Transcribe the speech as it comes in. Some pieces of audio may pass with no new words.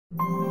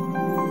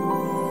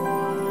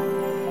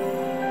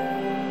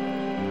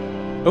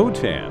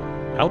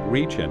OTAN,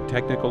 Outreach and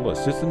Technical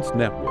Assistance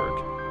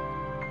Network.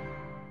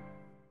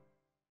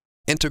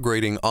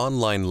 Integrating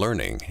online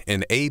learning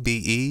in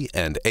ABE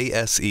and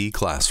ASE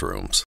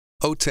classrooms.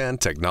 OTAN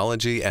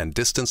Technology and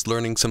Distance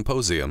Learning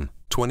Symposium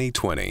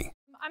 2020.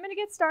 I'm going to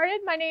get started.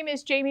 My name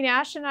is Jaemi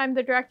Naish, and I'm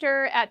the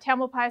director at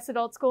Tamalpais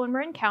Adult School in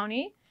Marin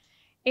County.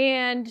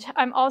 And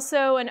I'm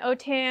also an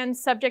OTAN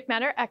subject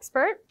matter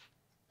expert,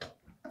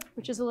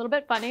 which is a little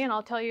bit funny, and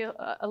I'll tell you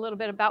a little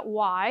bit about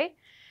why.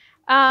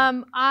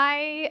 Our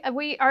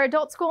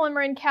adult school in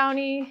Marin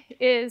County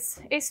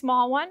is a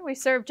small one. We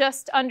serve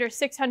just under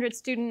 600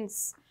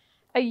 students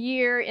a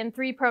year in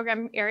 3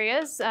 program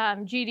areas,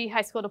 GED,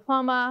 high school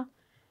diploma,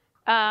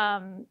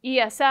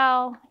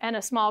 ESL, and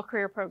a small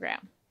career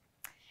program.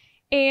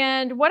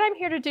 And what I'm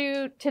here to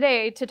do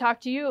today to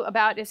talk to you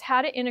about is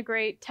how to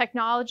integrate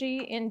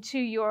technology into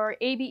your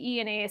ABE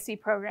and ASE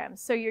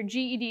programs, so your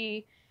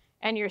GED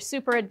and your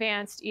super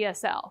advanced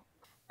ESL.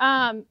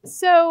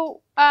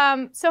 So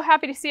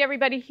happy to see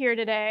everybody here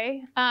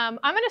today. I'm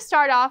going to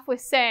start off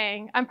with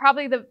saying I'm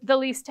probably the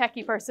least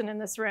techie person in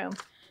this room.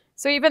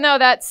 So even though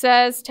that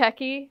says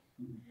techie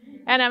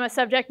and I'm a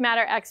subject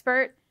matter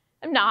expert,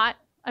 I'm not.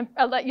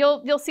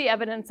 You'll see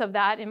evidence of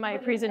that in my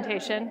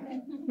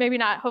presentation. Maybe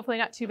not, hopefully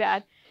not too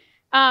bad.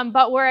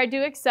 But where I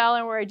do excel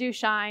and where I do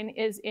shine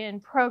is in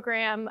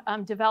program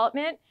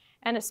development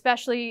and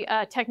especially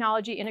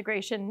technology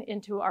integration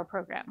into our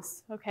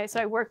programs. Okay, so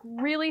I work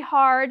really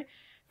hard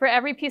for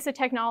every piece of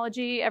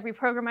technology, every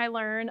program I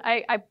learn.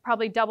 I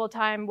probably double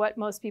time what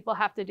most people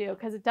have to do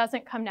because it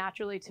doesn't come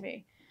naturally to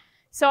me.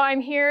 So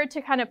I'm here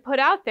to kind of put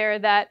out there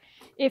that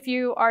if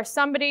you are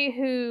somebody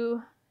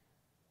who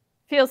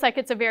feels like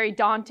it's a very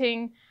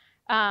daunting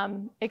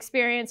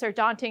experience or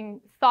daunting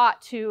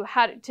thought to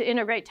how to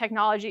integrate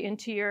technology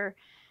into your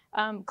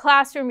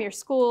classroom, your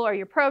school, or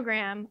your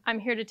program, I'm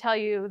here to tell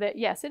you that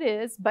yes, it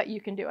is, but you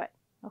can do it,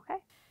 okay?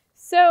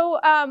 So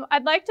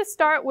I'd like to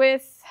start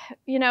with,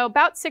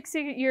 about 6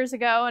 years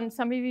ago, and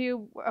some of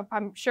you,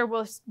 I'm sure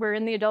were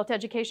in the adult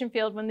education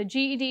field, when the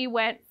GED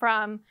went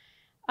from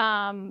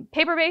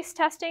paper-based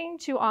testing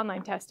to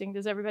online testing.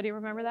 Does everybody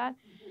remember that?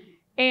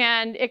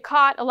 And it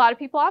caught a lot of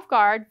people off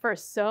guard for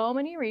so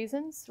many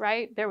reasons,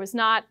 right? There was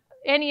not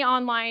any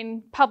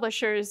online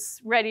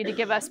publishers ready to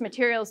give us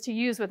materials to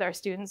use with our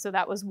students, so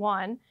that was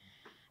one.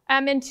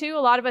 And 2, a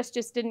lot of us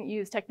just didn't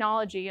use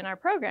technology in our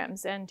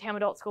programs, and Tam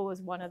Adult School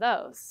was one of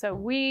those. So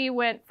we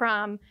went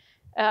from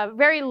a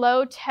very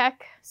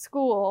low-tech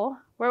school,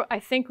 where I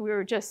think we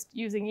were just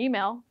using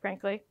email,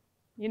 frankly,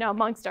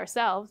 amongst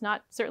ourselves,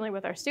 not certainly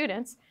with our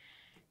students,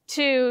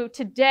 to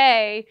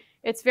today,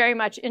 it's very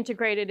much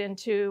integrated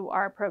into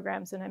our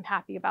programs, and I'm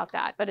happy about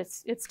that. But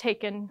it's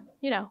taken,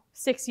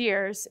 6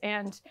 years,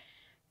 and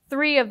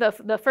 3 of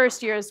the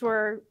first years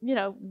were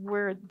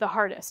the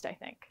hardest, I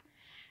think.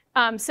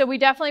 So we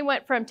definitely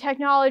went from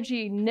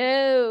technology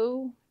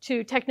no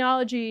to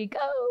technology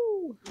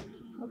go,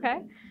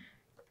 okay?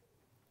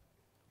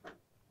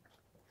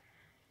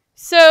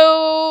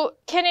 So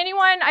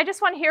I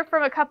just want to hear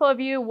from a couple of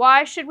you,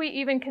 why should we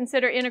even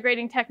consider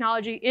integrating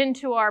technology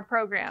into our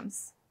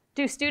programs?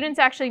 Do students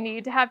actually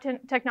need to have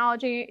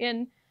technology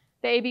in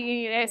the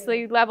ABE and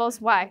ASE levels?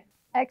 Why?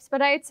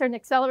 Expedites and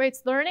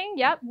accelerates learning?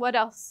 Yep, what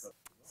else?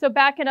 So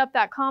backing up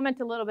that comment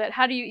a little bit,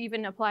 how do you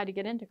even apply to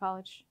get into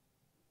college?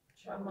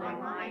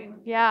 Online.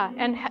 Yeah,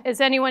 and has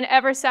anyone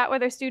ever sat with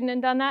their student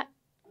and done that?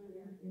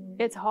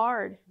 It's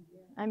hard.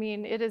 I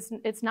mean,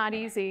 it's not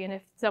easy, and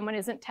if someone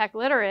isn't tech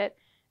literate,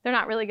 they're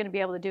not really going to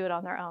be able to do it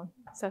on their own.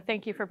 So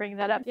thank you for bringing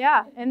that up.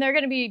 Yeah, and they're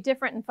going to be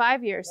different in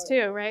 5 years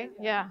too, right?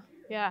 Yeah.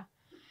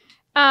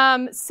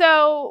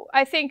 So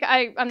I think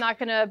I'm not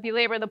going to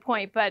belabor the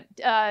point, but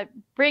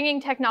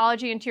bringing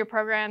technology into your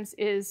programs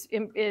is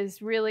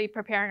really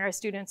preparing our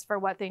students for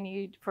what they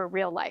need for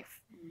real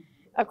life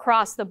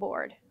across the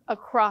board.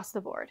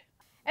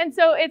 And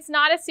so it's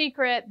not a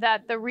secret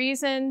that the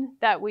reason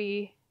that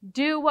we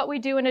do what we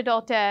do in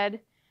adult ed,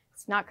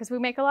 it's not because we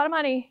make a lot of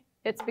money.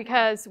 It's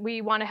because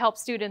we want to help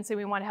students and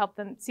we want to help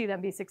them see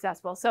them be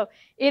successful. So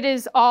it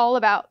is all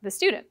about the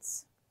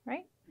students,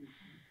 right?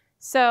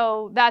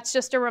 So that's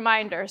just a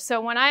reminder. So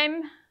when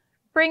I'm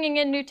bringing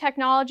in new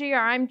technology, or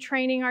I'm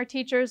training our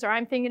teachers, or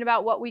I'm thinking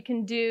about what we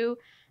can do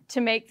to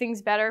make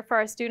things better for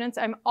our students,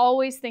 I'm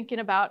always thinking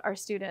about our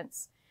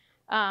students.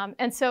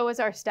 And so is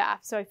our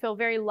staff. So I feel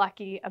very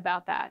lucky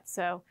about that.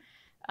 So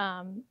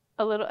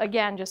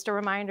again, just a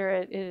reminder,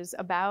 it is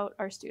about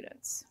our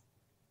students.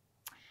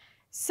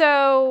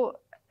 So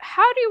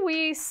how do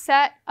we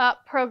set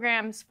up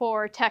programs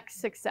for tech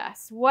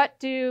success?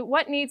 What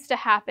needs to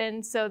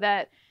happen so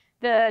that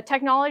the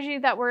technology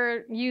that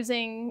we're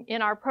using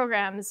in our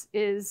programs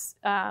is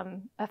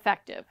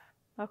effective,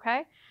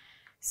 okay?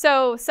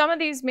 So some of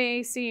these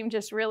may seem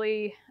just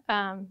really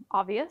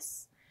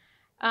obvious,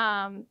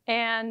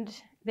 and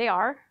they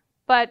are,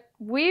 but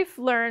we've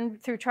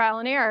learned through trial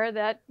and error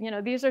that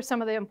these are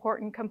some of the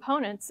important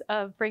components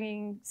of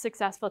bringing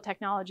successful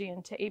technology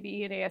into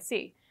ABE and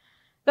ASE.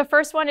 The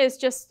first one is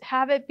just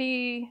have it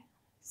be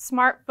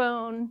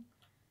smartphone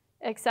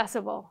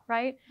accessible,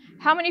 right?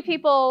 How many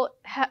people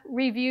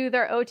review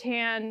their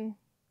OTAN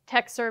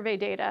tech survey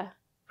data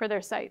for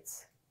their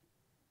sites?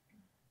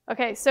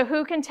 Okay, so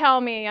who can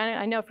tell me,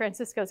 I know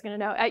Francisco's going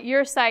to know, at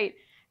your site,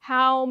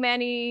 how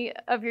many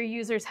of your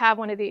users have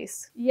one of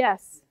these?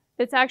 Yes,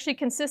 it's actually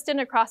consistent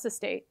across the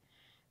state.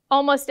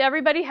 Almost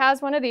everybody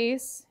has one of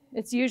these.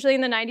 It's usually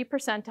in the 90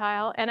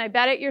 percentile, and I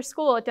bet at your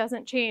school it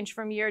doesn't change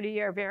from year to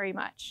year very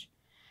much.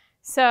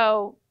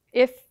 So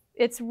if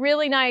it's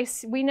really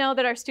nice, we know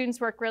that our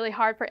students work really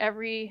hard for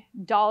every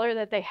dollar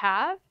that they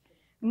have.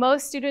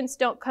 Most students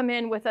don't come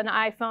in with an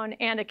iPhone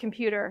and a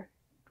computer,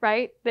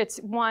 right? That's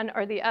one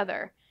or the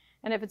other.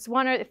 And if it's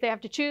one, or if they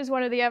have to choose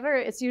one or the other,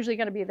 it's usually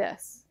going to be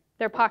this,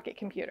 their pocket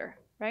computer,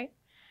 right?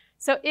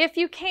 So if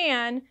you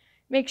can,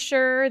 make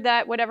sure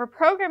that whatever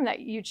program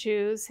that you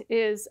choose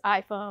is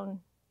iPhone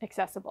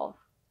accessible.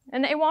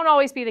 And it won't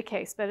always be the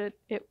case, but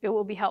it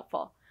will be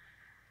helpful.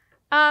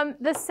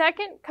 The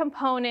second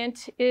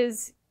component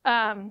is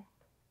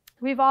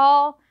we've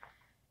all,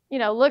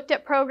 looked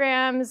at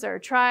programs or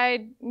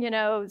tried,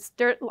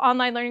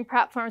 online learning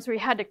platforms where you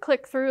had to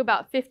click through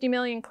about 50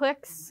 million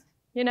clicks,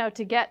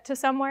 to get to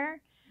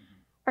somewhere.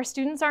 Our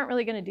students aren't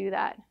really going to do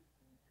that.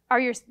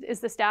 Is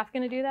the staff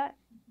going to do that?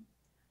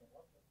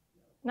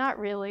 Not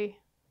really.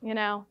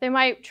 They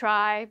might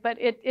try, but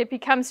it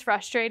becomes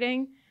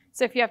frustrating.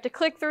 So if you have to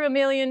click through a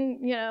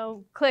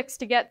million, clicks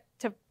to get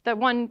to the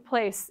one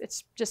place,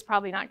 it's just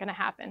probably not going to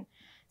happen.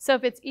 So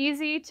if it's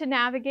easy to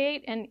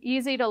navigate and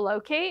easy to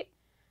locate,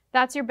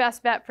 that's your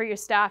best bet for your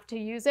staff to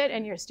use it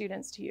and your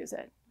students to use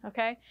it,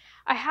 okay?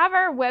 I have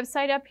our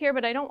website up here,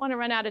 but I don't want to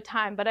run out of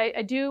time, but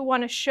I do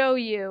want to show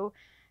you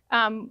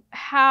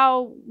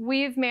how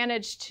we've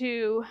managed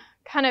to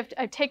kind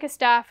of take a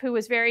staff who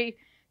was very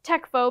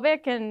tech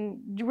phobic and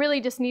really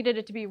just needed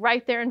it to be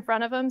right there in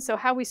front of them. So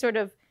how we sort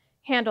of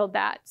handled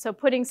that. So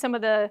putting some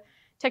of the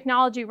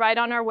technology right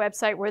on our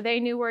website where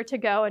they knew where to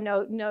go and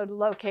know to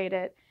locate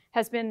it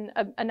has been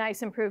a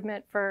nice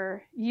improvement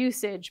for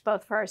usage,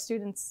 both for our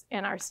students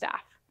and our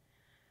staff.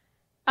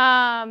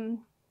 I'm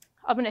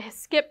going to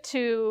skip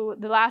to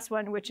the last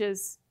one, which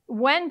is,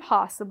 when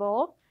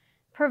possible,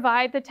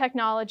 provide the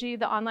technology,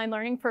 the online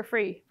learning, for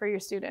free for your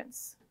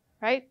students,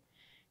 right?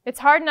 It's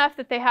hard enough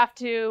that they have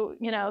to,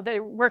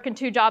 they're working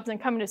 2 jobs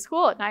and coming to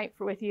school at night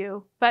with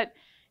you, but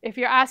if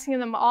you're asking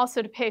them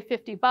also to pay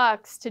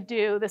 $50 to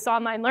do this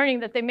online learning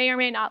that they may or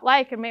may not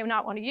like and may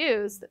not want to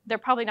use, they're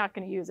probably not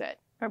going to use it.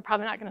 Or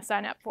probably not going to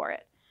sign up for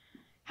it.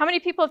 How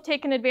many people have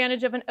taken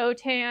advantage of an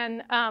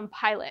OTAN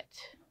pilot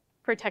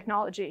for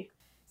technology?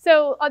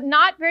 So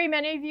not very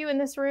many of you in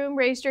this room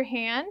raised your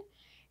hand.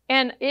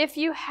 And if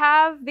you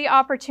have the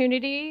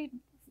opportunity,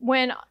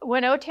 when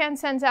OTAN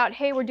sends out,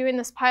 hey, we're doing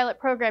this pilot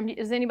program,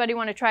 does anybody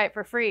want to try it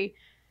for free?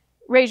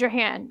 Raise your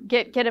hand,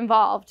 get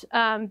involved,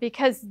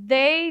 because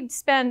they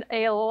spend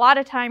a lot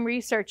of time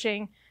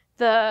researching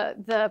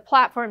the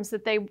platforms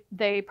that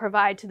they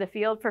provide to the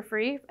field for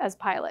free as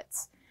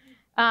pilots.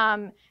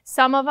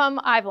 Some of them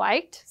I've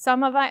liked,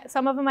 some of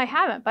them I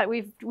haven't, but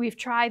we've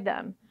tried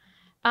them.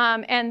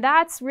 And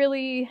that's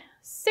really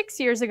 6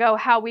 years ago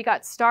how we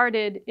got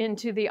started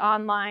into the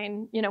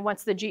online,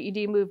 once the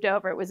GED moved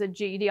over. It was a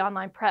GED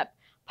online prep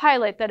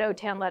pilot that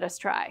OTAN let us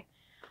try.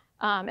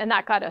 And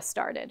that got us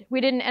started. We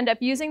didn't end up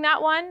using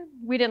that one.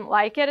 We didn't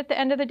like it at the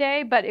end of the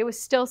day, but it was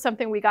still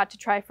something we got to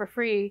try for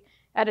free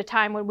at a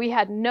time when we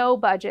had no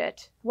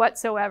budget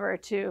whatsoever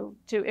to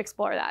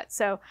explore that.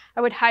 So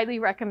I would highly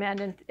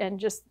recommend and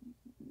just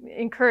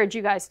encourage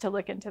you guys to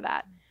look into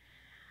that.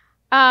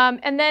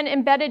 And then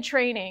embedded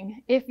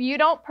training. If you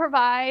don't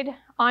provide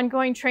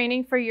ongoing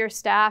training for your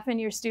staff and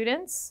your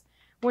students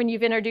when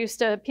you've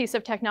introduced a piece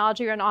of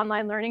technology or an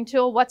online learning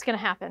tool, what's going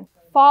to happen?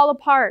 Fall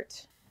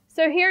apart.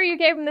 So here you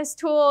gave them this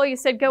tool, you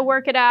said go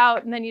work it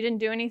out, and then you didn't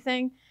do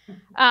anything.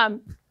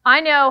 I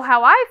know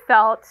how I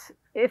felt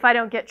if I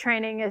don't get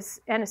training,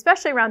 and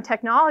especially around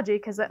technology,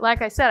 because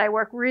like I said, I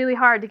work really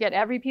hard to get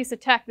every piece of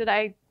tech that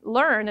I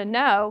learn and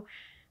know.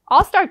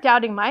 I'll start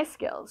doubting my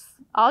skills.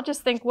 I'll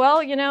just think, well,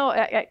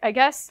 I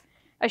guess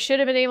I should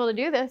have been able to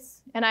do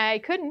this, and I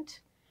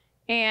couldn't.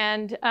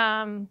 And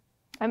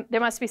there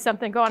must be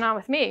something going on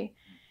with me.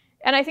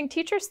 And I think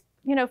teachers,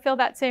 feel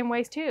that same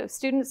way too.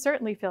 Students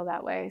certainly feel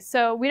that way.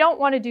 So we don't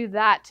want to do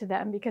that to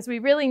them, because we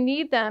really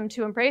need them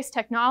to embrace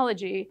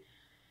technology.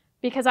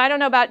 Because I don't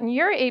know about in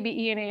your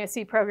ABE and ASE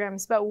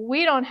programs, but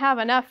we don't have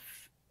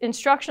enough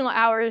instructional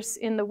hours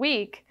in the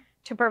week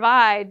to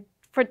provide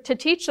to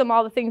teach them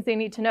all the things they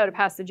need to know to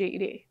pass the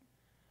GED,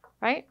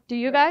 right? Do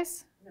you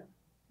guys? No.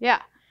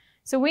 Yeah.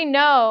 So we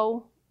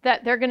know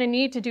that they're going to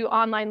need to do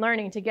online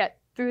learning to get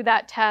through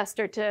that test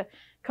or to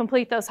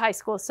complete those high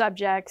school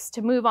subjects,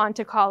 to move on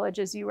to college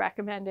as you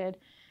recommended,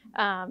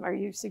 or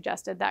you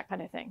suggested, that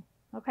kind of thing.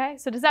 Okay,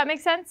 so does that make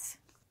sense?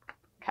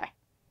 Okay.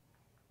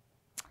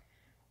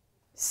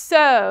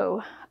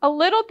 So a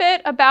little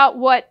bit about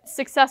what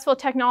successful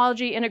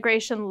technology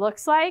integration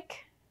looks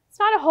like. It's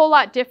not a whole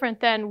lot different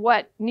than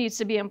what needs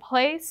to be in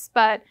place,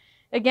 but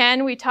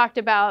again, we talked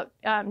about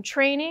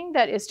training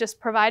that is just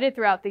provided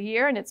throughout the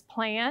year and it's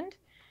planned.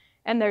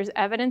 and there's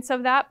evidence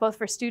of that, both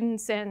for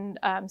students and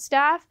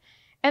staff.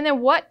 And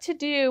then what to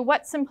do,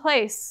 what's in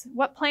place,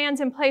 what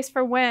plans in place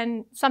for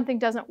when something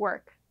doesn't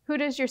work. Who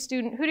do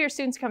your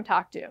students come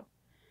talk to?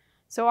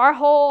 So our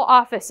whole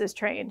office is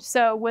trained.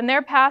 So when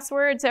their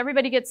passwords,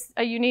 everybody gets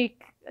a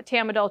unique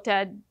Tam Adult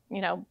Ed,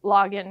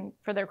 login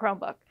for their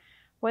Chromebook.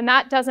 When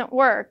that doesn't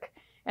work,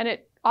 and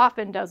it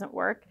often doesn't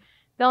work,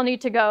 they'll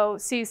need to go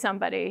see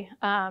somebody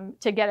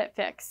to get it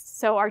fixed.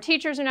 So our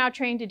teachers are now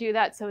trained to do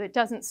that so it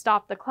doesn't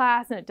stop the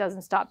class and it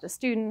doesn't stop the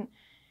student.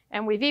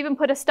 And we've even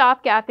put a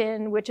stopgap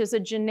in, which is a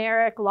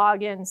generic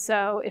login.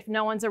 So if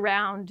no one's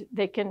around,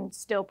 they can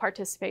still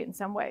participate in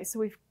some way. So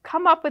we've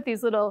come up with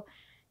these little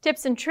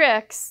tips and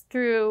tricks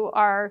through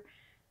our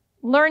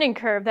learning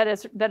curve that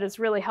has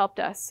really helped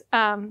us.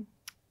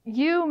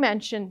 You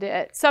mentioned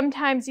it.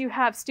 Sometimes you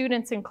have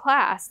students in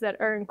class that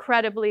are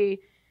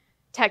incredibly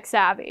tech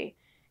savvy,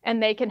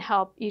 and they can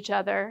help each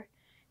other.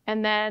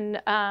 And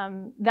then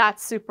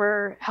that's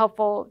super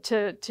helpful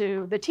to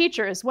the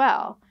teacher as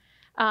well.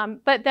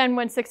 But then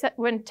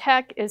when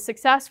tech is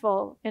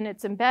successful and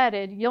it's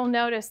embedded, you'll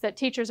notice that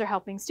teachers are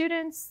helping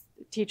students,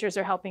 teachers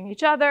are helping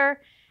each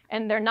other,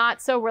 and they're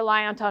not so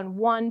reliant on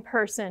one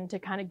person to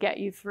kind of get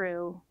you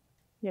through,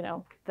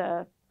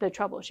 the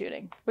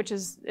troubleshooting, which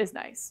is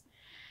nice.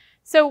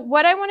 So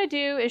what I want to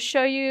do is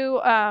show you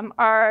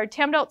our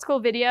Tam Adult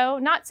School video,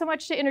 not so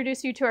much to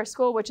introduce you to our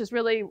school, which is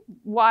really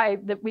why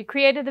we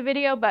created the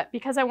video, but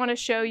because I want to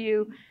show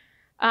you,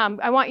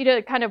 I want you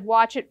to kind of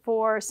watch it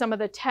for some of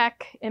the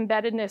tech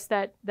embeddedness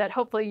that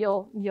hopefully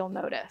you'll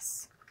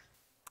notice.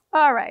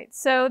 All right,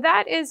 so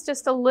that is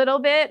just a little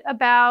bit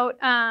about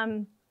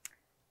our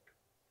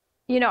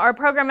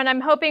program, and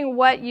I'm hoping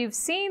what you've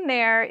seen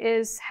there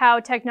is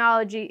how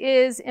technology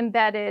is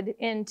embedded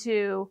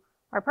into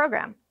our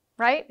program.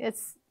 Right?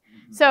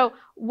 So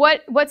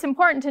what's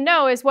important to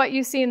know is what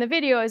you see in the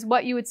video is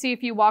what you would see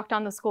if you walked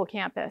on the school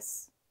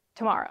campus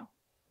tomorrow.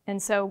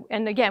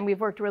 And again, we've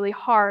worked really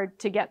hard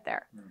to get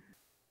there.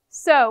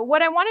 So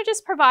what I want to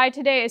just provide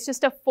today is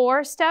just a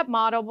 4-step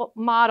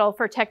model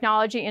for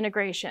technology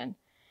integration.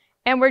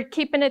 And we're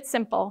keeping it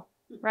simple,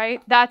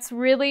 right? That's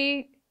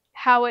really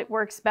how it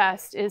works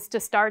best, is to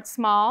start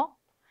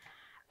small.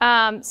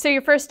 So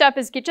your first step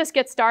is just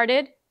get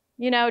started.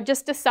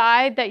 Just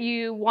decide that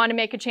you want to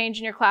make a change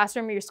in your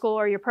classroom or your school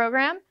or your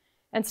program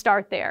and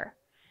start there.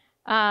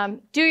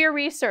 Do your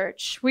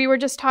research. We were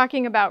just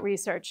talking about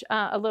research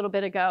a little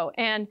bit ago,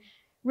 and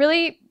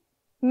really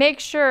make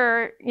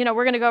sure,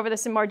 we're going to go over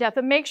this in more depth,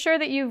 but make sure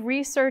that you've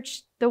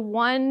researched the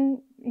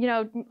one,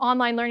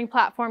 online learning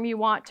platform you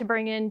want to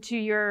bring into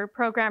your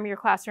program, your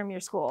classroom,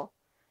 your school,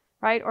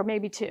 right? Or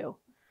maybe 2.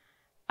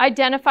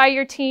 Identify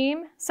your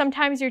team.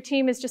 Sometimes your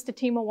team is just a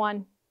team of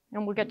 1,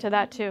 and we'll get to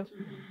that too.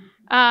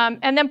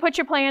 And then put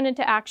your plan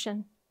into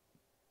action.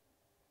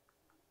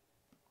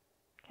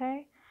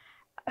 Okay.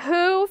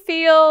 Who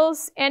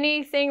feels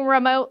anything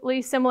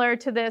remotely similar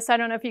to this? I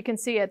don't know if you can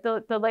see it,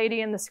 the lady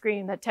in the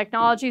screen, that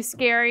technology is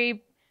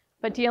scary,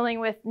 but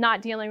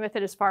not dealing with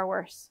it is far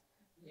worse.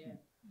 Yeah.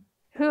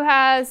 Who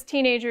has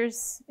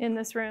teenagers in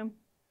this room?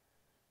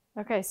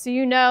 Okay, so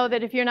you know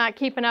that if you're not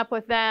keeping up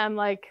with them,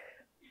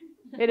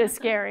 it is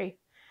scary.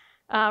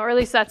 Or at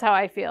least that's how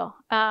I feel.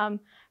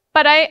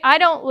 But I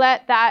don't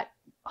let that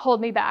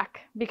hold me back,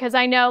 because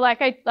I know,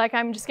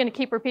 I'm just going to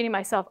keep repeating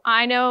myself.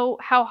 I know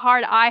how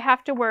hard I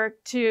have to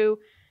work to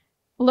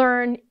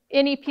learn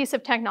any piece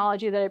of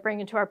technology that I bring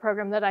into our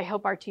program that I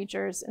hope our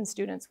teachers and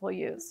students will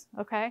use,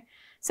 okay?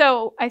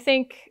 So I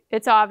think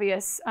it's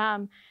obvious.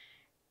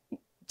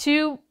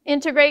 To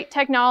integrate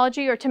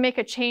technology or to make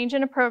a change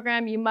in a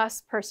program, you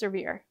must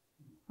persevere,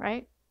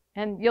 right?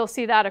 And you'll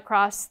see that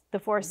across the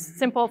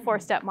simple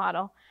 4-step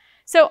model.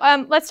 So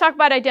let's talk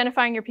about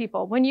identifying your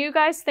people. When you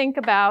guys think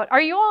about,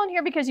 are you all in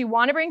here because you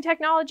want to bring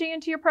technology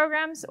into your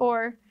programs,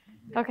 or,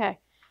 okay.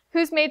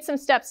 Who's made some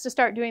steps to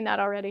start doing that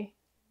already?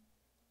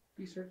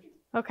 Research.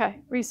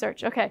 Okay,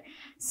 research, okay.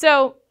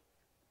 So,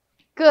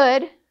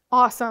 good,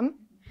 awesome.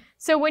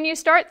 So when you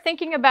start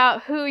thinking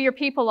about who your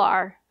people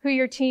are, who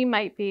your team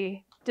might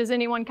be, does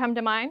anyone come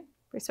to mind,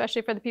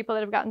 especially for the people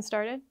that have gotten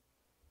started?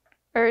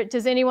 Or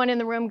does anyone in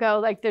the room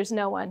go, there's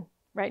no one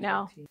right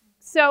now?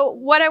 So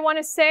what I want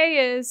to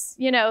say is,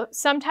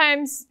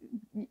 sometimes,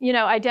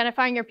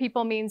 identifying your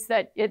people means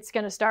that it's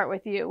going to start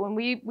with you. When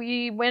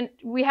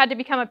we had to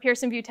become a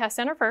Pearson VUE Test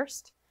Center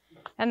first,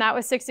 and that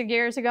was 6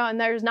 years ago, and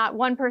there's not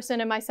one person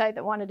in my site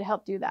that wanted to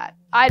help do that.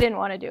 I didn't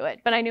want to do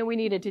it, but I knew we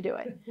needed to do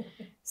it.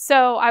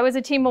 So I was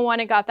a team of 1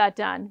 and got that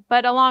done.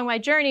 But along my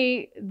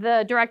journey,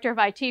 the director of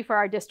IT for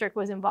our district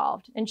was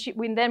involved, and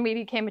then we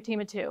became a team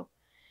of 2.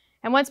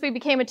 And once we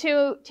became a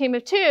team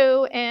of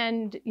 2,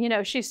 and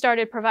she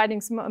started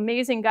providing some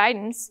amazing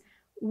guidance,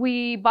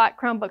 we bought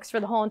Chromebooks for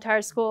the whole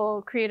entire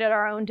school, created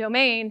our own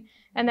domain,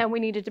 and then we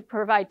needed to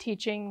provide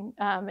teaching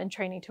and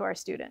training to our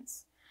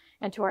students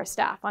and to our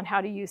staff on how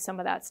to use some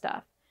of that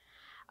stuff.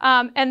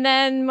 And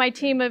then my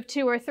team of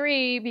 2 or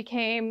 3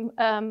 became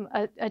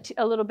a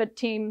little bit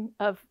team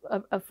of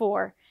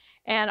 4.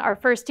 And our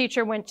first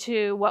teacher went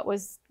to what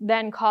was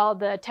then called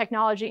the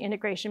Technology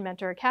Integration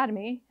Mentor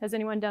Academy. Has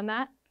anyone done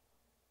that?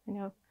 I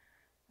know.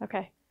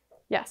 Okay.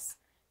 Yes.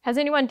 Has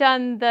anyone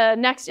done the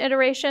next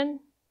iteration,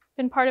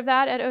 been part of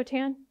that at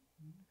OTAN?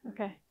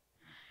 Okay.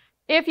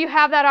 If you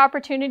have that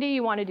opportunity,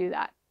 you want to do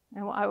that.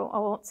 I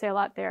won't say a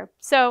lot there.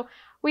 So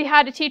we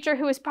had a teacher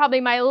who was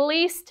probably my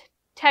least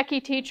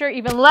techie teacher,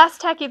 even less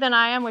techie than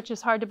I am, which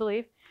is hard to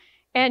believe.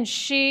 And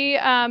she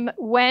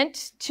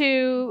went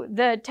to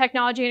the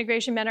Technology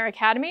Integration Mentor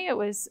Academy. It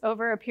was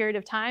over a period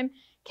of time.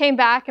 Came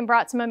back and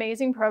brought some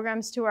amazing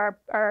programs to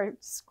our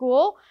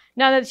school.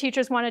 None of the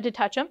teachers wanted to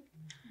touch them.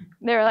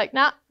 They were like,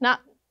 nah,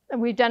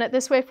 we've done it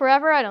this way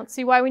forever. I don't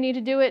see why we need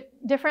to do it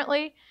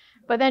differently.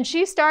 But then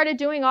she started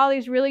doing all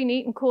these really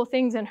neat and cool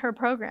things in her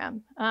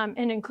program,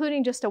 and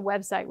including just a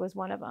website was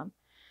one of them.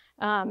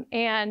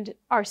 And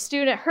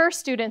her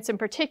students in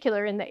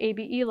particular in the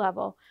ABE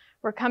level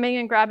were coming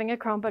and grabbing a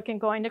Chromebook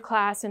and going to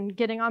class and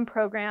getting on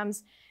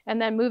programs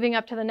and then moving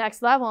up to the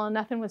next level, and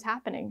nothing was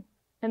happening.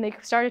 And they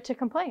started to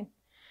complain.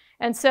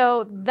 And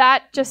so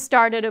that just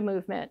started a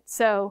movement.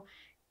 So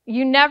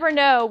you never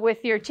know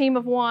with your team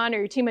of one or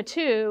your team of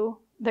two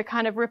the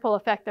kind of ripple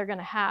effect they're going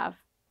to have,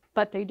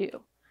 but they do.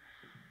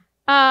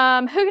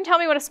 Who can tell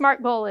me what a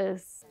SMART goal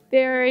is?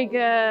 Very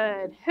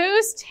good.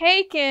 Who's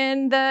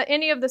taken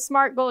any of the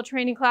SMART goal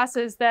training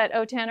classes that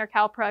OTAN or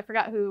CalPro? I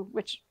forgot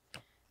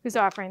who's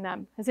offering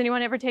them. Has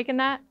anyone ever taken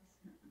that?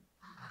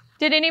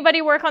 Did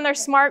anybody work on their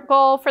SMART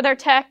goal for their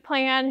tech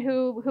plan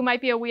who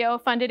might be a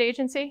WIO funded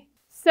agency?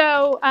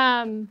 So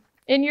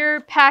in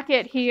your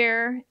packet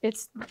here,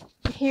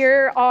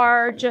 here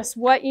are just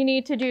what you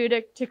need to do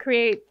to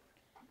create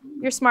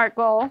your SMART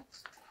goal.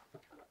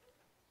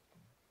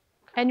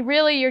 And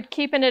really, you're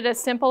keeping it as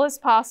simple as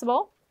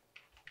possible.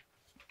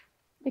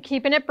 You're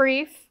keeping it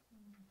brief.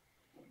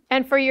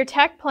 And for your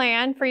tech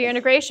plan, for your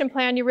integration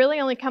plan, you're really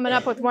only coming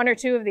up with one or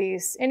two of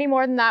these. Any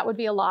more than that would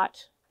be a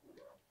lot,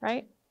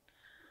 right?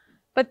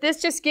 But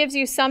this just gives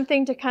you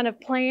something to kind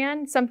of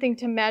plan, something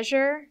to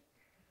measure,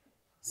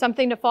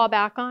 something to fall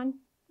back on,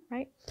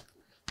 right?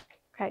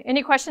 Okay,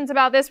 any questions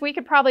about this? We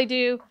could probably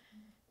do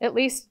at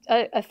least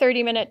a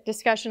 30-minute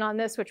discussion on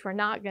this, which we're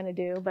not going to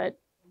do, but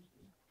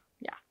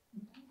yeah.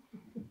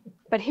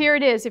 But here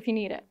it is if you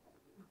need it.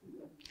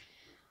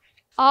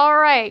 All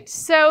right,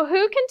 so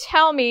who can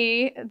tell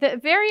me, the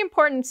very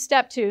important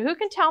step 2, who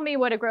can tell me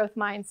what a growth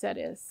mindset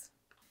is?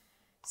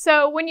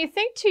 So when you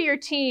think to your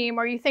team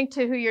or you think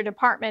to who your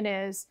department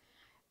is,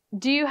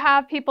 do you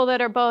have people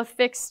that are both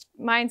fixed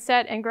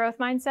mindset and growth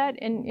mindset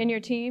in your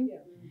team? Yeah.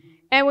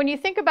 And when you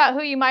think about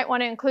who you might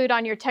want to include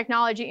on your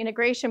technology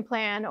integration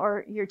plan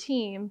or your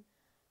team,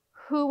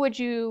 who would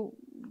you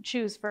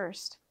choose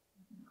first?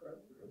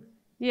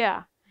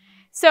 Yeah.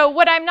 So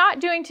what I'm not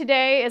doing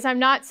today is I'm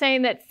not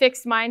saying that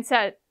fixed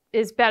mindset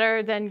is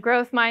better than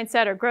growth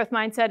mindset or growth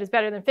mindset is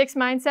better than fixed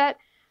mindset.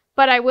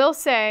 But I will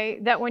say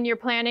that when you're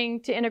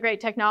planning to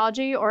integrate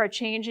technology or a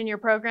change in your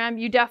program,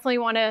 you definitely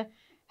want to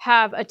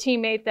have a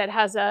teammate that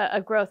has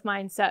a growth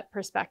mindset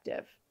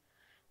perspective.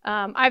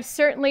 I've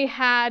certainly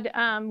had,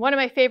 one of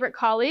my favorite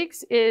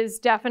colleagues is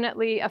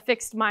definitely a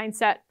fixed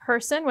mindset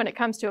person when it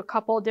comes to a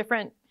couple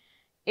different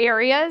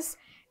areas.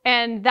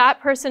 And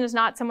that person is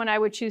not someone I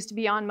would choose to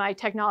be on my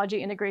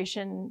technology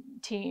integration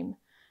team.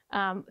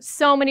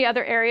 So many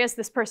other areas,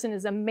 this person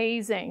is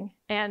amazing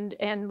and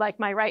like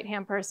my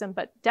right-hand person,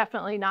 but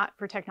definitely not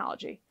for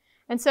technology.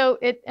 And so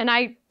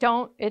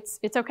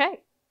it's okay.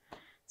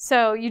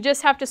 So you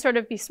just have to sort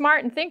of be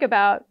smart and think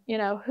about,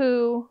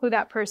 who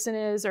that person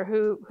is or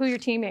who your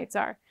teammates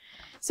are.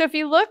 So if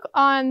you look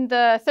on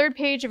the 3rd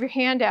page of your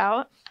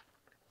handout,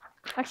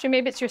 actually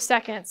maybe it's your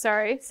second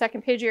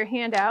page of your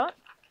handout.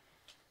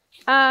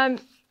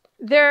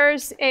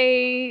 There's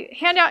a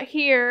handout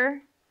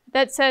here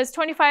that says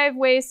 25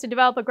 ways to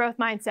develop a growth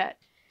mindset.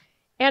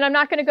 And I'm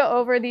not going to go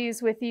over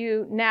these with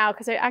you now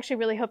because I actually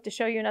really hope to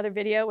show you another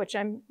video, which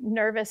I'm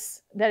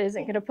nervous that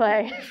isn't going to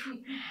play,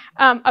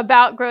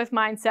 about growth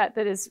mindset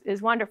that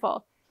is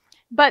wonderful.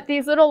 But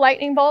these little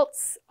lightning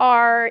bolts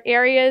are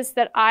areas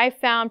that I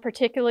found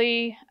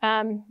particularly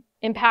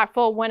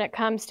impactful when it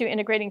comes to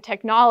integrating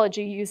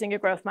technology using a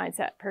growth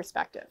mindset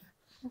perspective.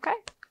 Okay?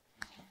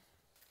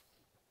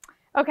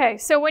 Okay,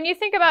 so when you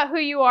think about who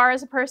you are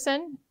as a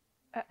person,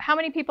 how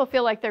many people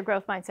feel like they're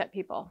growth mindset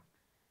people?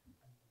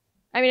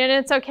 I mean, and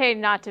it's okay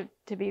not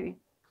to be,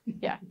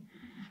 yeah,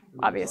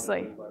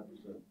 obviously.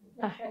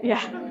 Yeah.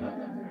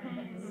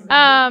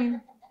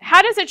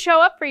 How does it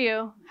show up for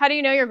you? How do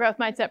you know you're a growth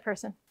mindset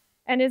person?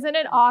 And isn't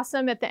it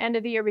awesome at the end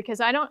of the year? Because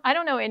I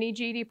don't know any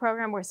GED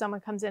program where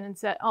someone comes in and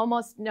said,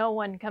 almost no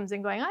one comes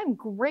in going, I'm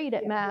great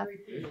at math.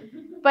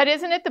 But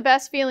isn't it the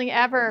best feeling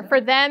ever for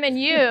them and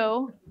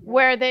you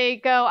where they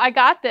go, I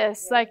got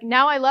this. Like,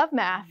 now I love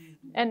math.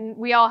 And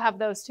we all have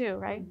those too,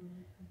 right?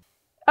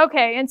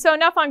 Okay, and so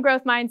enough on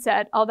growth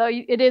mindset, although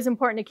it is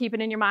important to keep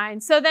it in your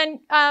mind. So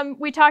then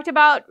we talked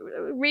about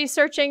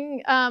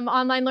researching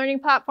online learning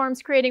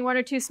platforms, creating 1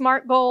 or 2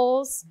 SMART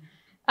goals.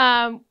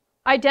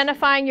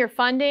 identifying your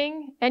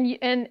funding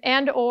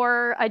and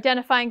or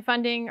identifying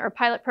funding or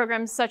pilot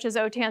programs such as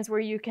OTANs where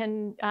you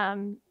can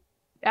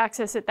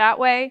access it that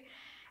way.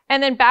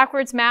 And then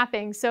backwards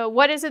mapping. So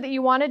what is it that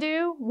you want to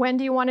do? When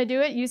do you want to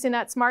do it? Using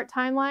that SMART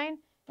timeline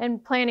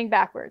and planning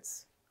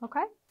backwards.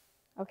 Okay?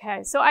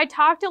 Okay, so I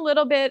talked a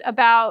little bit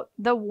about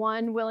the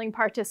one willing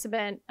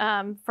participant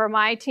for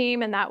my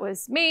team, and that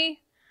was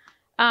me.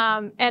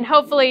 And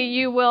hopefully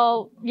you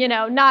will,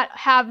 not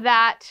have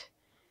that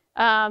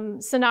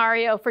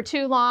scenario for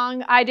too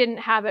long. I didn't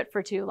have it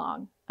for too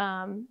long.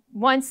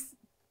 Once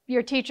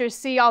your teachers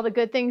see all the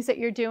good things that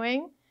you're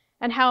doing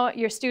and how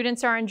your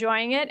students are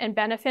enjoying it and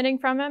benefiting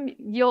from them,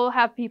 you'll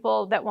have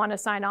people that want to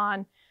sign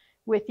on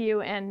with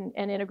you and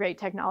integrate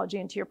technology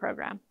into your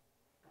program.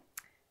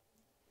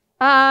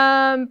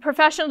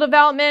 Professional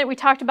development, we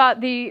talked about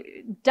the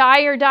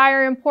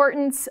dire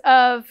importance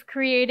of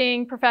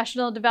creating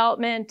professional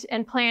development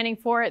and planning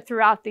for it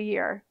throughout the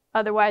year.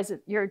 Otherwise,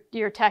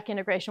 your tech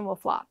integration will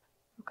flop,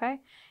 okay?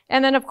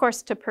 And then, of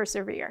course, to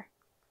persevere.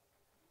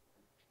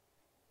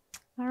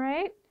 All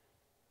right.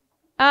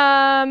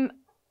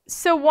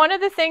 So one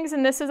of the things,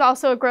 and this is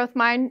also a growth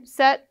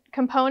mindset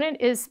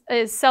component, is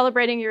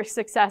celebrating your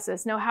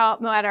successes, no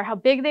matter how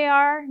big they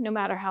are, no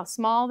matter how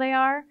small they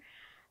are.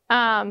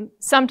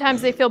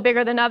 Sometimes they feel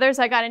bigger than others.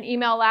 I got an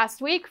email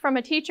last week from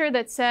a teacher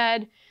that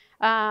said,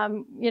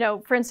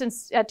 for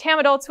instance, at Tam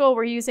Adult School,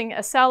 we're using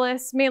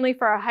ASE mainly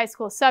for our high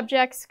school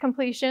subjects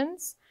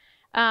completions.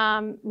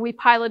 We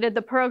piloted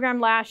the program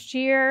last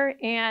year,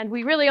 and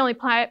we really only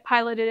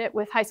piloted it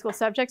with high school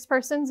subjects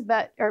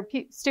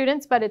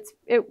students, but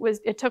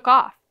it took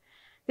off.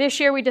 This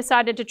year we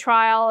decided to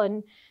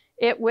trial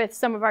it with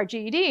some of our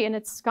GED, and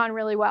it's gone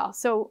really well.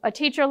 So a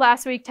teacher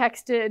last week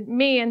texted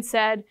me and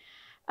said,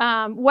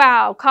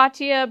 wow,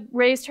 Katya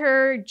raised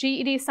her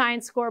GED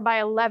science score by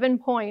 11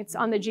 points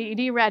on the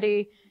GED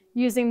Ready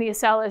using the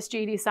ASE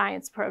GED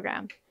science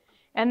program.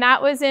 And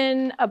that was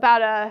in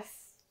about a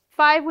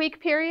 5-week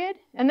period.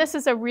 And this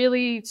is a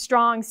really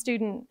strong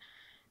student.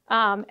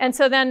 And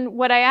so then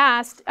what I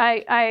asked,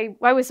 I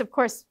was, of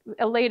course,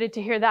 elated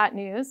to hear that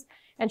news.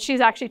 And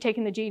she's actually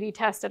taking the GED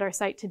test at our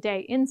site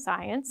today in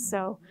science.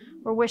 So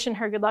we're wishing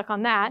her good luck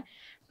on that.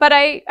 But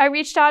I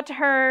reached out to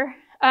her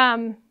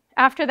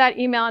after that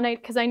email, and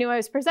because I knew I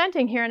was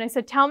presenting here, and I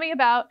said, tell me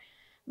about,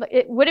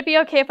 would it be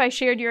okay if I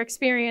shared your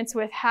experience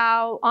with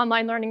how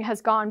online learning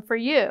has gone for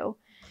you?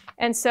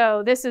 And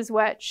so this is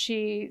what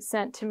she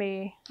sent to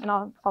me, and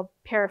I'll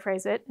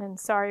paraphrase it, and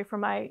sorry for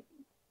my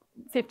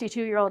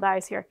 52-year-old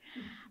eyes here.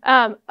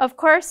 Of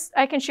course,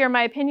 I can share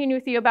my opinion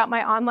with you about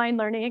my online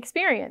learning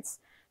experience.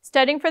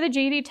 Studying for the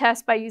GED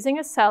test by using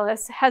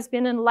ASE has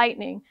been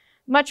enlightening,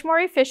 much more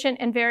efficient,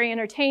 and very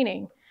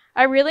entertaining.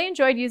 I really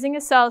enjoyed using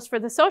ASE for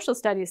the social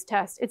studies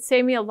test. It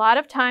saved me a lot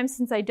of time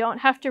since I don't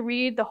have to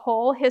read the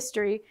whole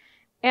history,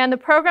 and the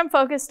program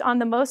focused on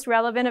the most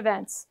relevant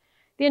events.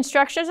 The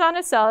instructions on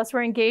ASE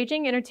were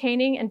engaging,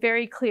 entertaining, and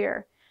very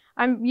clear.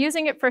 I'm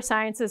using it for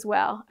science as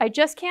well. I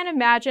just can't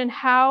imagine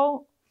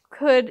how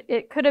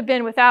it could have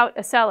been without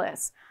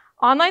ASE.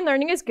 Online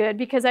learning is good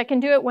because I can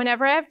do it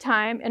whenever I have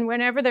time and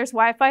whenever there's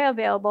Wi-Fi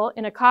available,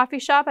 in a coffee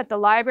shop, at the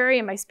library,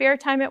 in my spare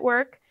time at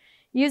work.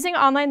 Using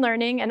online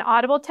learning and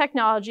audible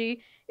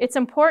technology, it's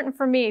important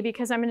for me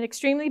because I'm an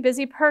extremely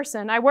busy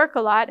person. I work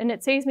a lot and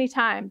it saves me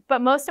time.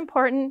 But most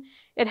important,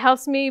 it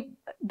helps me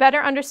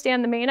better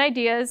understand the main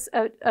ideas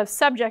of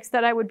subjects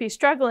that I would be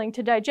struggling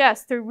to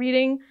digest through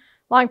reading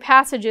long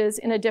passages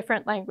in a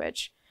different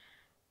language.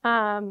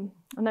 And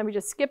then we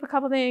just skip a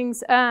couple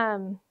things.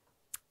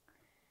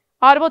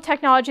 Audible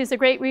technology is a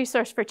great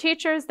resource for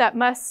teachers that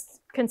must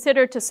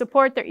consider to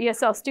support their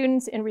ESL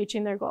students in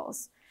reaching their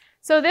goals.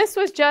 So this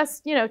was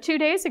just, 2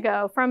 days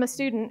ago from a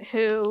student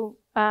who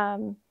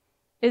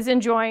is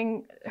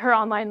enjoying her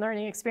online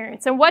learning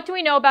experience. And what do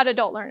we know about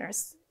adult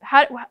learners?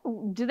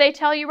 Do they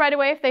tell you right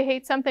away if they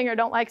hate something or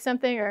don't like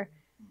something? Or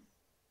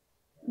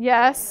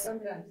yes?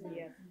 Sometimes,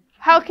 yes.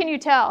 How can you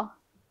tell?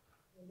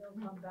 They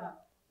don't come back.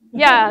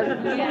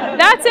 Yeah,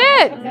 that's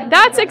it.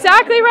 That's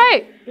exactly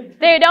right.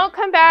 They don't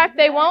come back.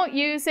 They won't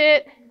use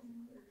it.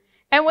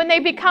 And when they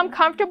become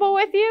comfortable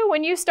with you,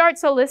 when you start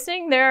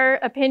soliciting their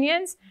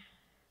opinions,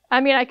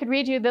 I could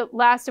read you the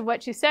last of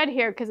what she said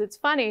here because it's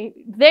funny.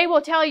 They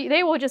will tell you,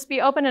 they will just be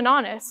open and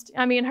honest.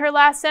 Her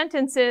last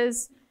sentence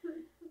is,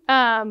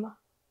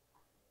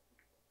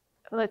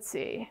 let's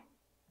see.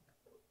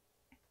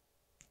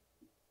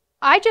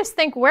 I just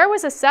think, where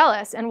was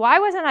ASE and why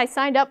wasn't I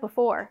signed up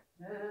before?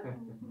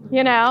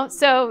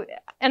 So,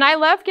 and I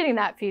love getting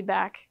that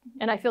feedback.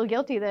 And I feel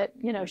guilty that,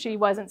 she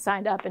wasn't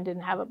signed up and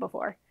didn't have it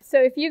before. So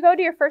if you go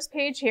to your first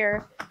page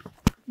here,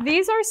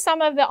 these are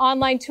some of the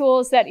online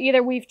tools that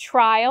either we've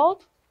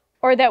trialed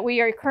or that we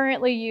are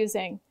currently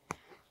using.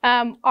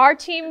 Our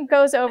team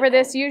goes over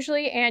this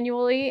usually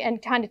annually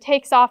and kind of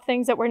takes off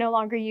things that we're no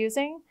longer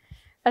using.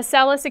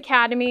 ASE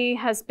Academy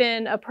has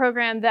been a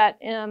program that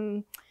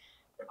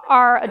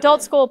our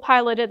adult school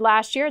piloted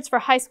last year. It's for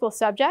high school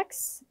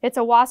subjects. It's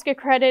a WASC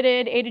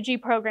accredited A to G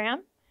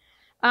program.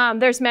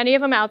 There's many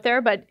of them out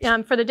there, but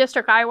for the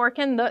district I work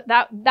in,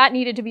 that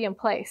needed to be in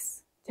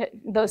place,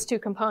 those two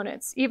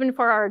components, even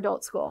for our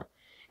adult school.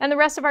 And the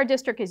rest of our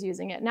district is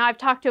using it. Now, I've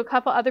talked to a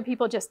couple other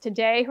people just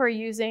today who are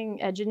using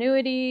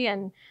Edgenuity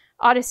and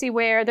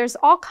Odyssey-ware. There's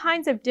all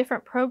kinds of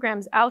different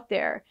programs out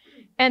there.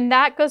 And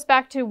that goes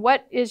back to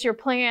what is your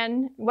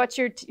plan, what's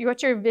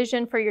your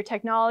vision for your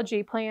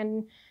technology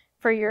plan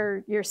for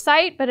your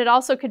site, but it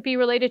also could be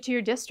related to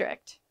your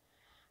district.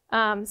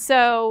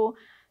 So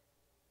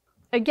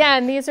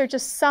again, these are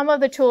just some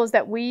of the tools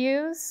that we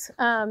use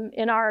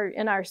in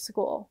our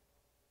school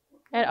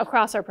and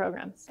across our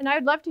programs. And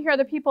I'd love to hear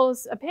other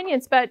people's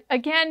opinions, but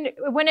again,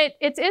 when it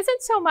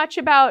isn't so much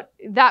about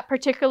that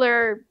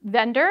particular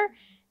vendor,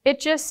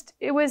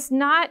 it was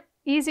not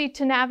easy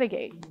to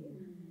navigate.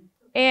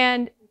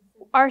 And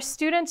our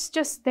students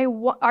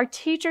our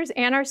teachers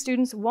and our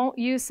students won't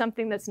use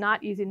something that's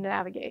not easy to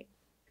navigate.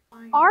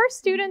 Our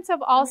students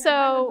have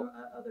also,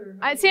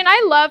 and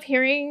I love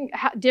hearing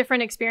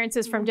different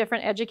experiences from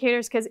different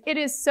educators because it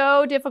is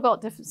so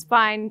difficult to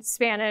find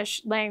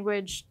Spanish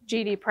language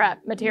GED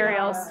prep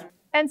materials. Yeah.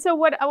 And so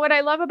what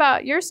I love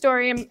about your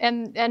story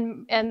and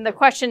the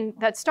question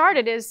that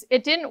started is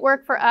it didn't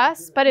work for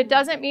us, but it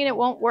doesn't mean it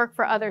won't work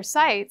for other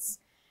sites.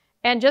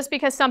 And just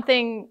because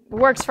something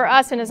works for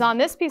us and is on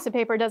this piece of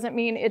paper doesn't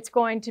mean it's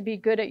going to be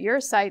good at your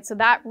site. So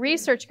that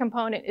research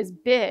component is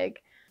big.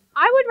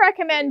 I would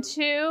recommend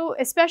too,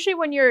 especially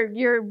when you're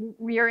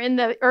in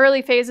the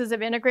early phases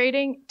of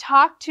integrating,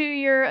 talk to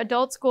your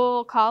adult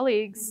school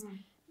colleagues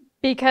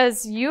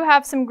because you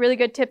have some really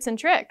good tips and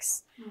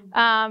tricks.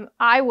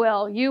 I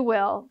will, you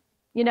will,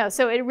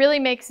 so it really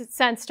makes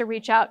sense to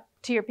reach out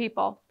to your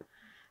people.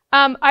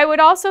 I would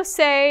also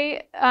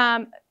say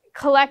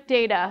collect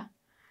data.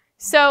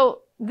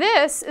 So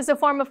this is a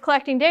form of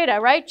collecting data,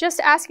 right? Just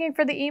asking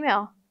for the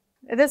email.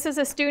 This is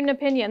a student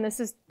opinion. This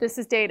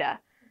is data.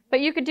 But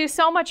you could do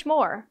so much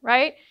more,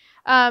 right?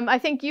 I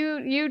think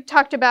you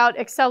talked about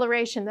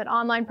acceleration, that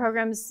online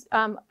programs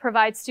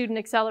provide student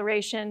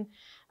acceleration.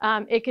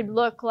 It could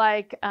look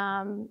like,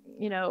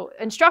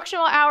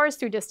 instructional hours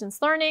through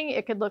distance learning.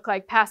 It could look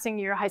like passing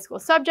your high school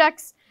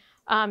subjects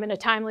in a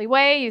timely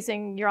way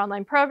using your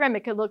online program.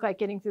 It could look like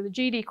getting through the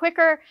GED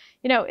quicker.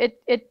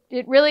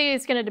 It really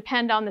is going to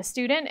depend on the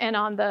student and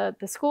on the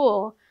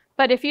school.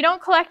 But if you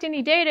don't collect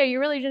any data,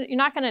 you're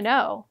not going to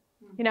know,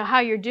 how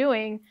you're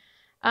doing.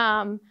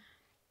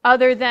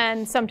 Other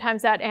than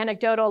sometimes that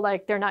anecdotal,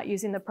 like they're not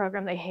using the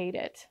program, they hate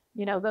it.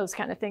 Those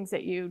kind of things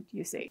that you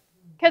see.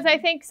 Because I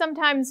think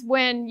sometimes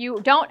when you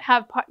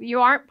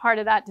aren't part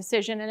of that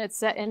decision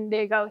and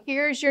they go,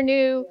 here's your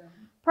new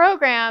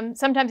program,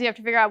 sometimes you have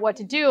to figure out what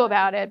to do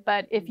about it.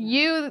 But if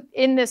you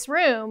in this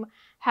room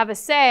have a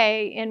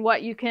say in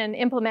what you can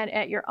implement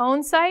at your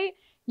own site,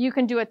 you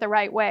can do it the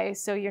right way.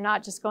 So you're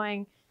not just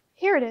going,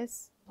 here it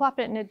is,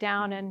 plopping it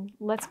down and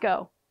let's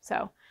go.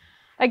 So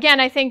again,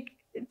 I think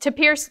to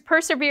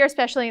persevere,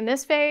 especially in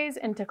this phase,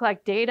 and to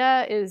collect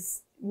data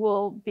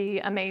will be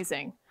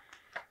amazing.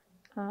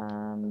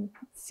 Let's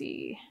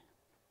see.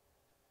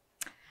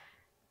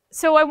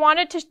 So I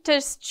wanted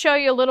to show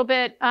you a little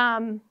bit,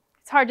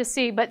 it's hard to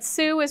see, but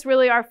Sue is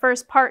really our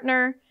first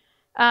partner.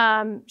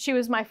 She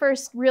was my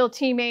first real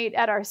teammate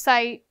at our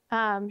site.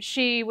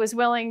 She was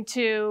willing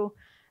to,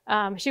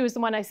 she was the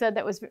one I said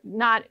that was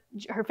not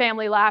her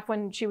family laughed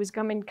when she was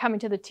coming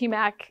to the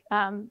TMAC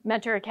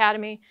Mentor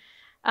Academy.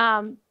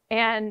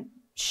 And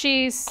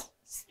she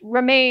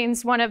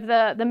remains one of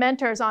the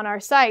mentors on our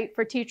site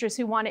for teachers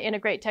who want to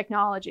integrate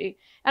technology.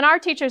 And our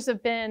teachers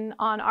have been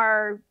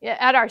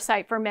at our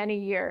site for many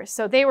years.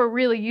 So they were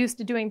really used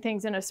to doing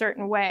things in a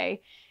certain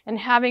way. And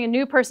having a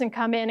new person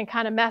come in and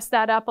kind of mess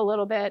that up a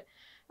little bit,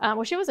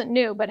 well, she wasn't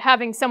new, but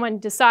having someone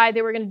decide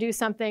they were going to do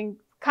something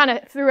kind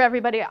of threw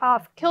everybody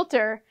off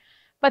kilter.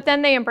 But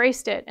then they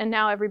embraced it, and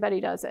now everybody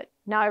does it.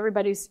 Now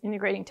everybody's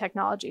integrating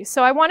technology.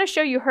 So I want to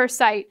show you her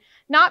site,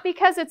 not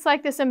because it's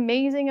like this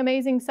amazing,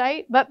 amazing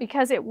site, but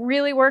because it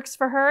really works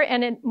for her,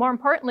 and more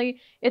importantly,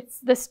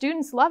 the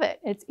students love it.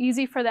 It's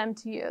easy for them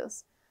to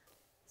use.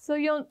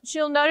 So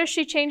she'll notice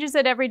she changes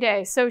it every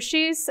day. So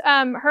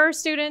her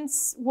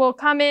students will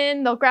come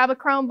in, they'll grab a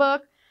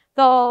Chromebook,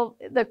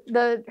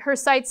 her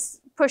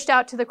site's pushed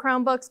out to the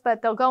Chromebooks,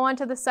 but they'll go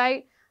onto the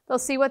site, they'll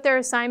see what their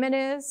assignment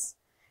is.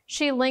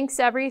 She links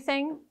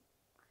everything,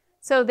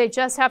 so they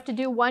just have to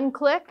do one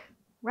click,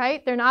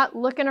 right? They're not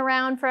looking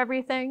around for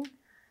everything.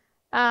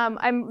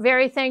 I'm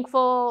very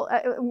thankful,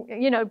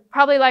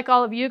 probably like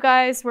all of you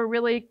guys, we're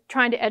really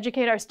trying to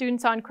educate our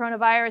students on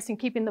coronavirus and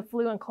keeping the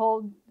flu and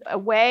cold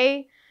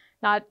away,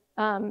 not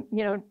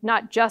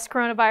just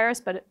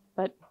coronavirus,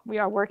 but we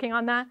are working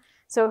on that.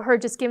 So her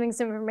just giving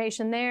some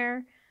information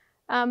there.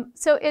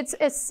 So it's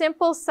a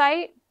simple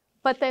site,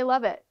 but they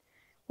love it.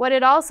 What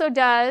it also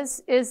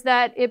does is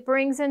that it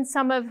brings in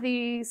some of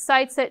the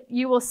sites that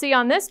you will see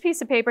on this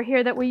piece of paper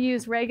here that we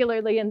use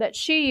regularly and that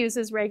she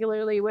uses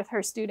regularly with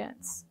her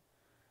students.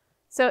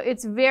 So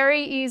it's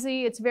very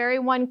easy, it's very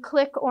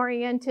one-click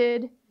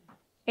oriented,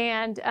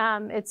 and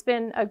it's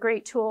been a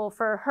great tool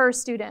for her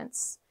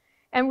students.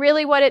 And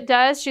really what it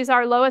does, she's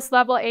our lowest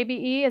level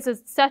ABE, is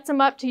it sets them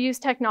up to use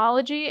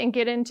technology and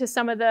get into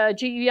some of the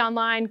GED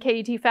Online,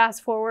 KET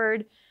Fast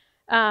Forward,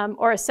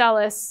 or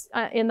ACELIS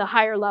in the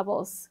higher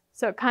levels.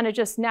 So it kind of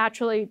just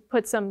naturally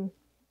gets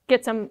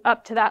them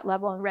up to that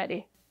level and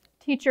ready.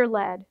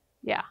 Teacher-led,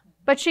 yeah.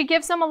 But she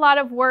gives them a lot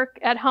of work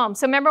at home.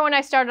 So remember when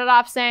I started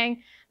off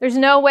saying, there's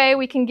no way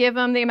we can give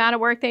them the amount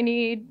of work they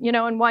need, you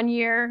know, in 1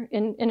 year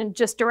in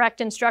just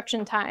direct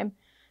instruction time.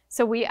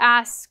 So we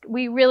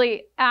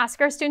really ask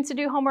our students to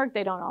do homework.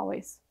 They don't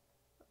always,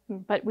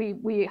 but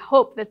we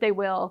hope that they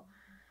will.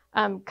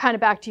 Kind of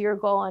back to your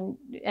goal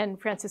and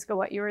Francisco,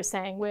 what you were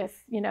saying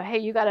with, you know, hey,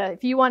 you gotta,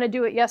 if you want to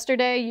do it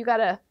yesterday, you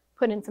gotta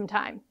put in some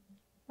time,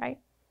 right?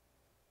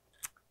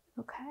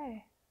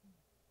 Okay.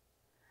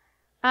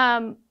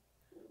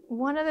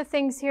 One of the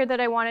things here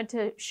that I wanted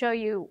to show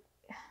you,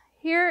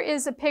 here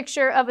is a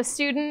picture of a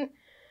student.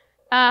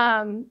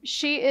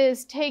 She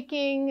is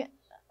taking,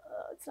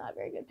 it's not a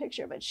very good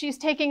picture, but she's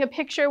taking a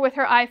picture with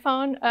her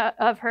iPhone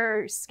of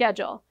her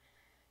schedule.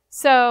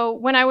 So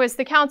when I was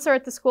the counselor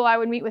at the school, I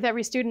would meet with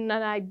every student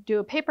and I'd do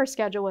a paper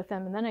schedule with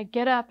them. And then I'd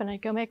get up and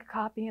I'd go make a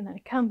copy and then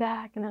I'd come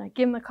back and then I'd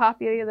give them a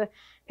copy of the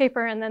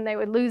paper and then they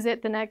would lose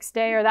it the next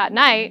day or that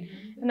night.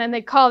 And then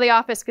they'd call the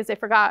office because they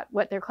forgot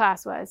what their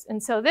class was.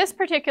 And so this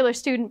particular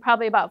student,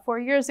 probably about 4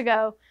 years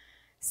ago,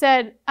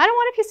 said, I don't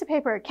want a piece of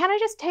paper. Can I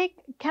just take,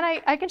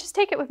 I can just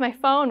take it with my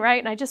phone, right?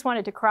 And I just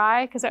wanted to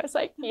cry because I was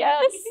like,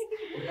 yes,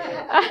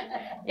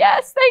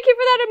 yes, thank you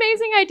for that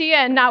amazing idea.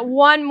 And not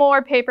one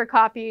more paper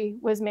copy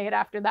was made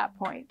after that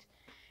point.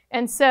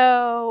 And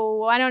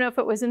so I don't know if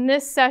it was in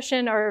this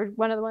session or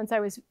one of the ones I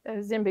was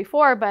in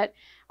before, but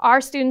our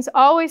students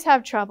always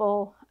have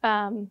trouble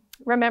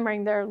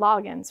remembering their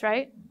logins,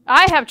 right?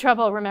 I have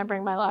trouble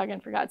remembering my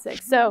login, for God's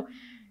sake. So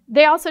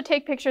they also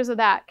take pictures of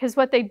that because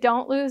what they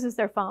don't lose is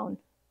their phone.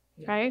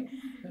 Right?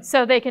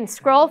 So they can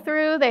scroll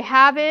through, they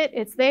have it,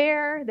 it's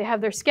there, they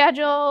have their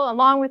schedule.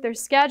 Along with their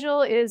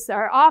schedule is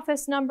our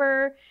office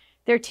number,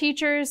 their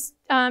teacher's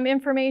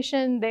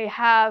information, they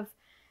have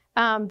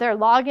their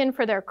login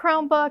for their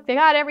Chromebook, they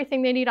got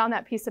everything they need on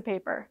that piece of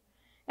paper.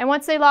 And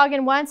once they log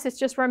in once, it's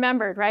just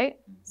remembered, right?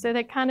 So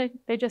they're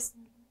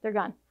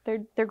gone.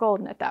 They're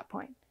golden at that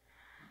point.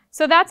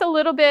 So that's a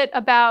little bit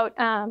about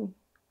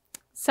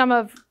some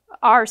of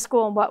our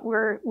school and what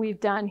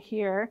we've done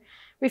here.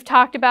 We've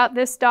talked about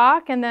this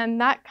doc, and then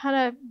that kind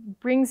of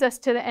brings me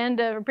to the end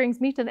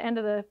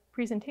of the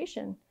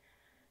presentation.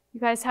 You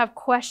guys have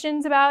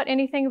questions about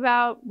anything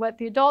about what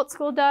the adult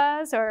school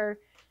does or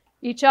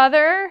each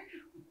other?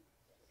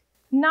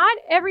 Not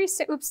every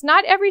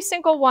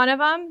single one of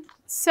them.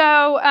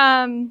 So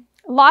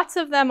lots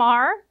of them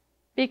are,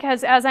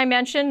 because as I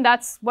mentioned,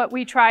 that's what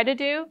we try to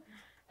do.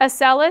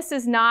 ACELIS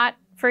is not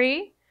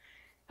free.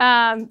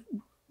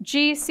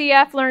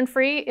 GCF Learn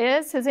Free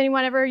is. Has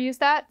anyone ever used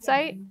that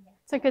site?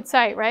 It's a good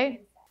site,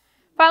 right?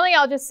 Finally,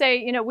 I'll just say,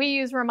 you know, we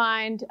use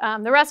Remind.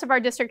 The rest of our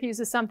district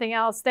uses something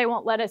else. They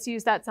won't let us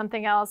use that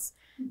something else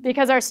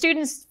because our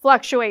students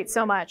fluctuate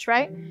so much,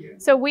 right?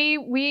 So we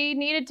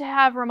needed to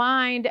have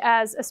Remind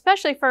as,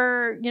 especially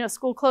for, you know,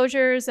 school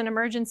closures and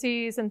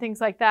emergencies and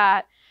things like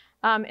that.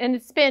 And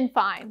it's been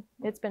fine.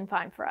 It's been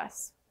fine for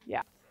us.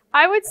 Yeah.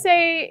 I would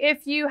say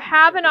if you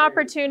have an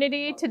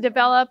opportunity to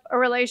develop a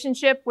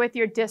relationship with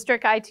your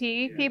district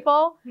IT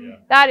people,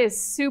 that is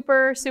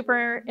super,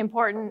 super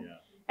important.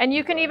 And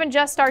you can even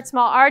just start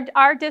small.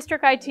 Our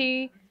district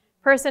IT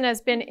person has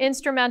been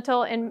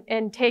instrumental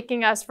in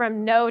taking us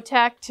from no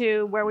tech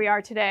to where we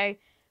are today,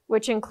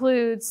 which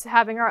includes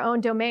having our own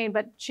domain.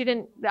 But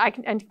I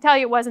can tell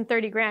you it wasn't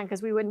 30 grand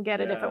because we wouldn't get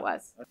it if it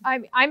was.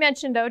 I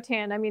mentioned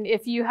OTAN. I mean,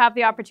 if you have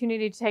the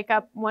opportunity to take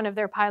up one of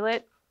their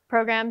pilot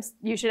programs,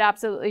 you should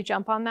absolutely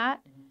jump on that.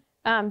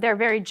 They're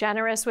very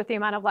generous with the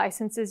amount of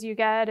licenses you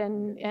get,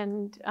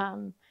 and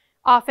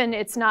often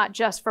it's not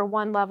just for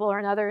one level or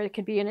another. It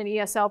could be in an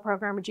ESL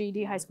program or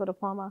GED, high school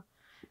diploma.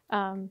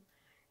 And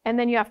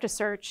then you have to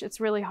search.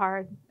 It's really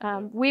hard.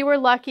 We were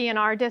lucky in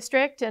our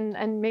district,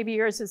 and maybe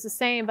yours is the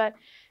same, but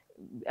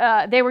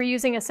they were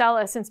using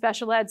ACELIS in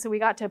special ed, so we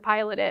got to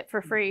pilot it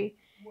for free.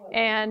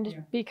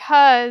 And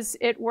because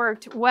it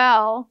worked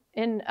well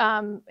in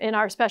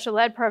our special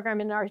ed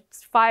program in our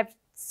 5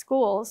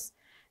 schools,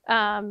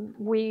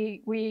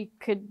 we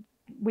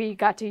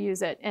got to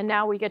use it, and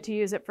now we get to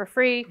use it for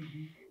free.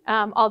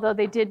 Although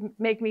they did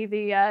make me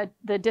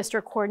the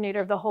district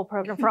coordinator of the whole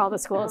program for all the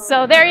schools.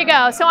 So there you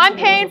go. So I'm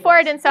paying for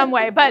it in some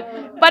way, but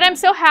I'm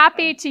so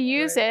happy to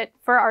use it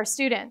for our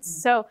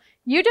students. So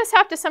you just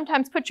have to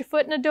sometimes put your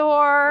foot in the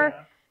door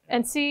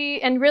and see,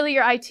 and really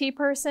your IT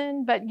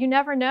person, but you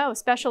never know.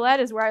 Special ed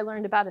is where I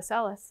learned about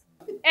ACELIS.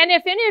 And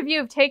if any of you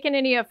have taken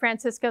any of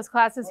Francisco's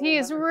classes, he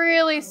is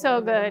really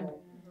so good.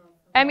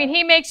 I mean,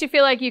 he makes you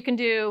feel like you can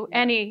do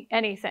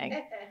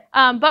anything.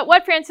 But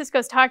what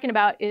Francisco's talking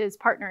about is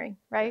partnering,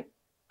 right?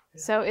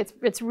 So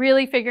it's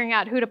really figuring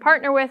out who to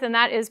partner with, and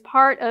that is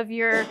part of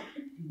your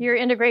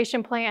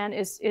integration plan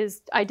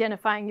is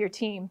identifying your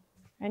team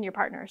and your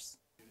partners.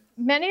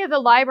 many of the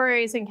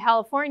libraries in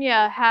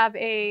California have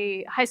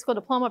a high school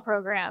diploma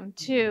program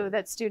too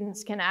that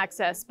students can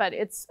access, but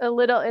it's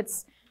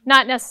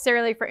not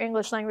necessarily for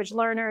English language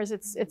learners.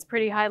 It's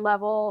pretty high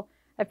level.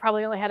 I've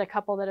probably only had a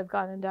couple that have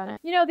gone and done it.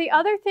 You know, the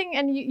other thing,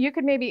 and you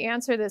could maybe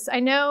answer this,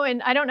 I know,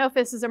 and I don't know if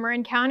this is a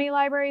Marin County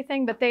library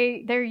thing, but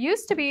there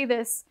used to be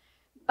this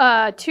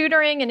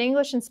tutoring in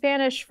English and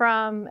Spanish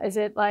from, is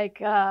it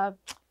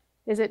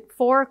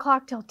 4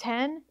 o'clock till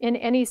 10 in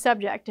any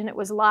subject, and it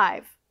was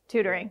live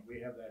tutoring.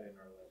 We have that in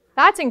our library.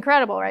 That's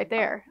incredible right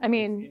there. I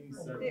mean,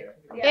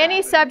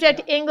 any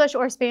subject, English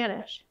or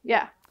Spanish.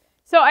 Yeah.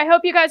 So I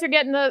hope you guys are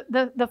getting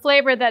the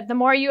flavor that the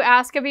more you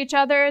ask of each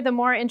other, the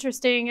more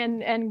interesting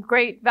and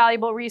great,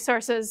 valuable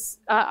resources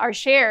are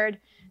shared.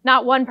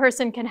 Not one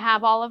person can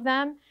have all of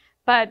them,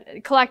 but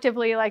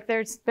collectively, like,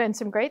 there's been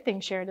some great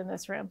things shared in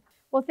this room.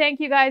 Well, thank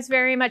you guys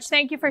very much.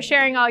 Thank you for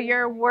sharing all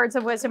your words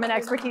of wisdom and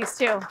expertise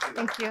too.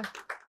 Thank you.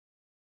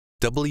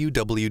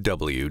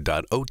 www.otan.us